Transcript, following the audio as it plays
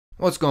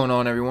What's going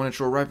on, everyone? It's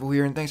Short Rifle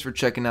here, and thanks for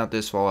checking out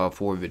this Fallout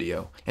 4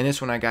 video. In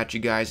this one, I got you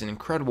guys an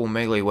incredible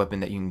melee weapon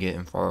that you can get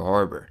in Far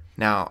Harbor.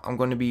 Now, I'm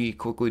going to be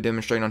quickly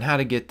demonstrating on how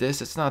to get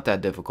this. It's not that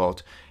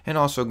difficult, and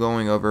also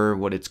going over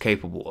what it's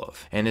capable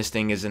of. And this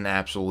thing is an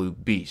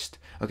absolute beast.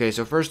 Okay,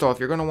 so first off,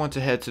 you're going to want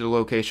to head to the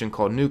location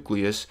called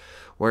Nucleus,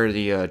 where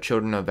the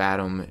Children of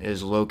Adam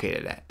is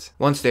located at.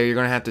 Once there, you're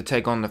going to have to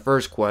take on the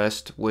first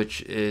quest,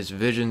 which is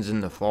Visions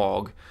in the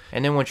Fog.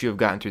 And then once you have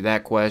gotten through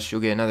that quest,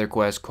 you'll get another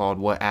quest called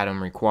What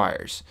Adam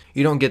Requires.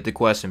 You don't get the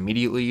quest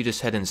immediately, you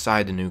just head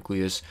inside the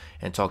Nucleus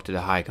and talk to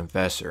the High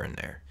Confessor in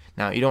there.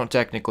 Now, you don't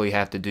technically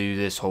have to do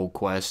this whole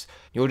quest.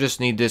 You'll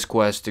just need this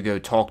quest to go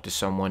talk to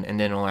someone, and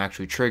then it'll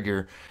actually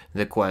trigger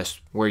the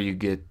quest where you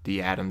get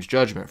the Adam's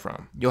Judgment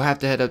from. You'll have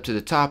to head up to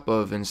the top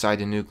of inside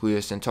the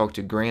Nucleus and talk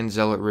to Grand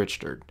Zealot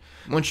Richard.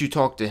 Once you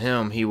talk to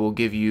him, he will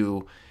give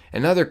you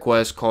another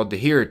quest called the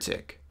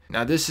Heretic.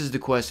 Now, this is the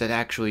quest that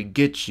actually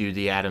gets you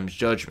the Adam's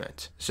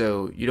Judgment,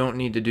 so you don't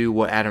need to do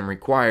what Adam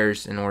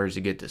requires in order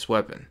to get this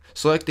weapon.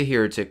 Select the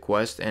Heretic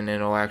quest, and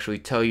it'll actually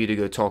tell you to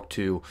go talk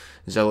to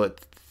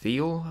Zealot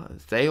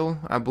Thale,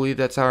 I believe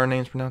that's how her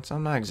name's pronounced.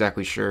 I'm not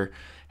exactly sure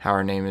how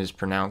her name is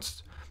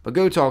pronounced, but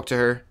go talk to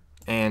her,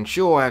 and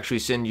she'll actually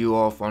send you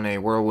off on a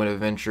whirlwind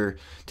adventure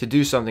to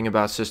do something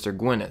about Sister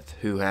Gwyneth,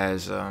 who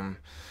has,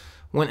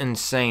 went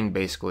insane,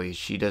 basically.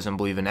 She doesn't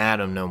believe in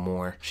Adam no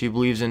more. She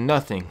believes in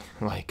nothing.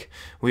 Like,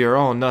 we are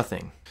all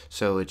nothing.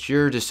 So it's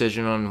your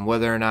decision on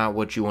whether or not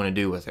what you want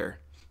to do with her.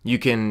 You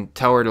can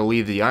tell her to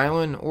leave the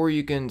island, or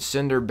you can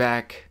send her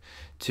back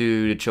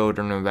to the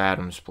Children of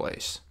Adam's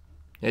place.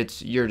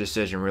 It's your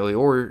decision, really,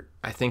 or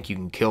I think you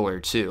can kill her,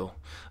 too.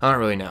 I don't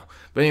really know.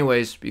 But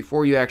anyways,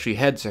 before you actually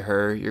head to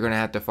her, you're going to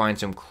have to find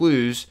some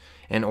clues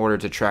in order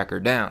to track her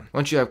down.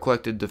 Once you have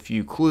collected the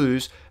few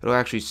clues, it'll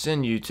actually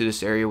send you to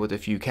this area with a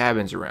few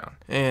cabins around.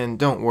 And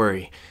don't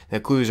worry, the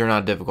clues are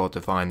not difficult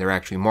to find. They're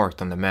actually marked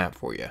on the map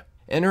for you.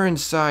 Enter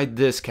inside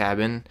this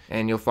cabin,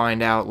 and you'll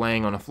find out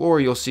laying on the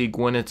floor, you'll see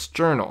Gwyneth's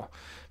journal.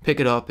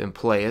 Pick it up and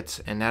play it,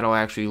 and that'll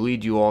actually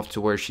lead you off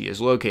to where she is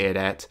located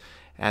at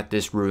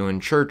this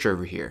ruined church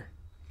over here.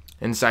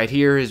 Inside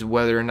here is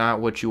whether or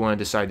not what you want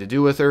to decide to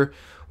do with her.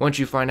 Once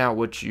you find out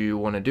what you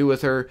want to do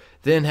with her,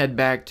 then head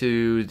back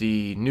to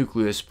the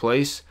Nucleus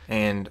place.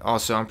 And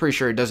also, I'm pretty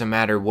sure it doesn't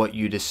matter what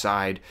you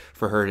decide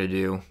for her to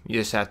do. You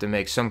just have to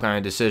make some kind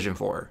of decision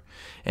for her.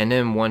 And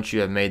then once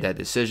you have made that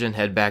decision,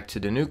 head back to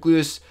the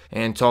Nucleus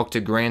and talk to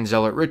Grand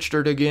Zealot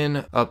Richard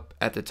again up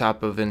at the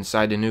top of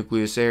inside the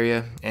Nucleus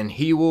area. And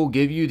he will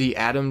give you the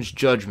Adam's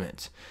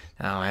Judgment.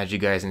 Now, as you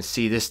guys can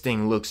see, this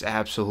thing looks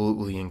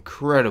absolutely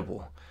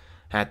incredible.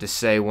 I have to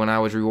say, when I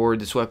was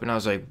rewarded this weapon, I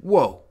was like,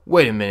 whoa,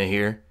 wait a minute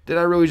here. Did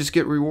I really just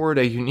get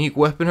rewarded a unique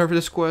weapon over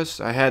this quest?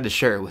 I had to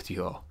share it with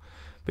you all.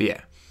 But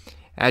yeah,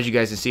 as you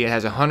guys can see, it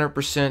has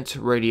 100%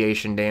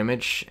 radiation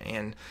damage.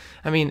 And,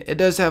 I mean, it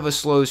does have a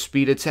slow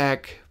speed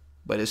attack,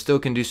 but it still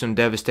can do some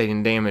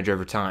devastating damage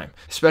over time.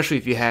 Especially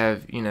if you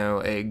have, you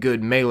know, a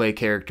good melee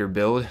character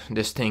build,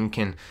 this thing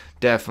can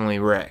definitely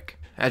wreck.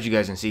 As you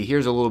guys can see,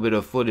 here's a little bit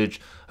of footage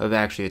of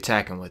actually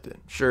attacking with it.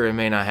 Sure, it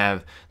may not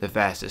have the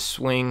fastest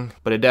swing,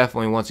 but it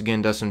definitely, once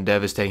again, does some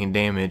devastating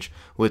damage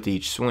with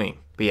each swing.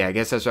 But yeah, I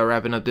guess that's all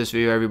wrapping up this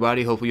video,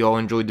 everybody. Hopefully you all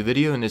enjoyed the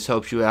video, and this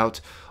helps you out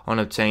on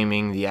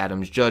obtaining the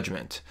Adam's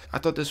Judgment. I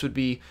thought this would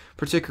be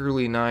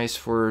particularly nice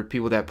for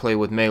people that play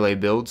with melee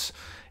builds.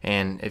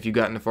 And if you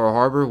got into Far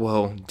Harbor,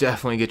 well,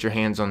 definitely get your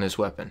hands on this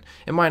weapon.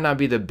 It might not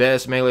be the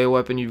best melee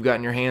weapon you've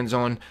gotten your hands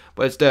on,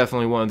 but it's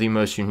definitely one of the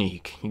most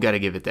unique. You gotta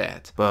give it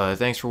that. But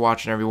thanks for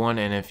watching, everyone,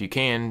 and if you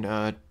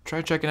can,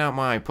 try checking out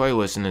my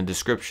playlist in the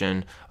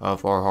description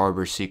of Far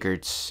Harbor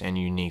secrets and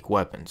unique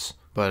weapons.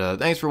 But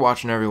thanks for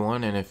watching,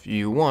 everyone, and if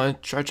you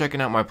want, try checking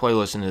out my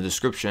playlist in the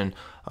description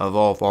of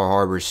all Far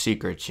Harbor's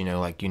secrets, you know,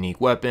 like unique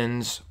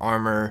weapons,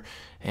 armor,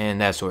 and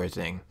that sort of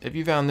thing. If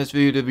you found this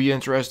video to be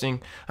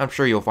interesting, I'm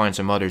sure you'll find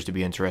some others to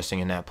be interesting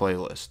in that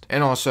playlist.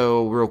 And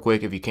also, real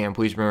quick, if you can,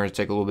 please remember to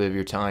take a little bit of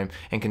your time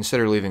and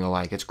consider leaving a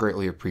like. It's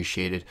greatly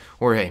appreciated.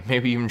 Or hey,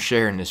 maybe even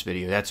sharing this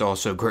video. That's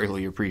also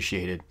greatly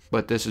appreciated.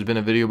 But this has been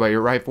a video about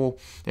your rifle,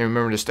 and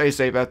remember to stay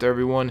safe out there,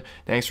 everyone.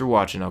 Thanks for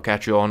watching. I'll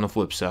catch you all on the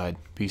flip side.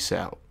 Peace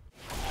out.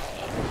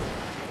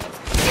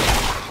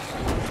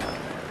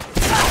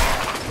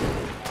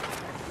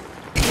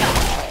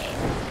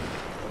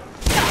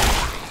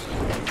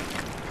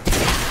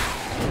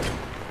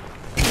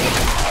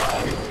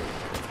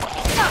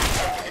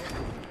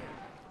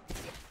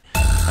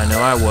 I know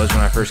I was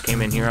when I first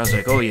came in here. I was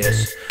like, oh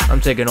yes,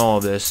 I'm taking all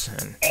of this.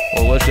 And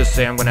well, let's just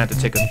say I'm going to have to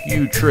take a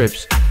few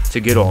trips to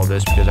get all of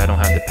this because I don't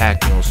have the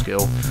pack mule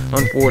skill,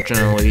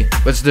 unfortunately.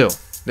 But still,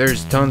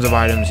 there's tons of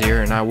items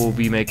here, and I will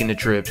be making the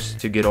trips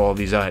to get all of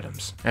these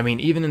items. I mean,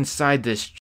 even inside this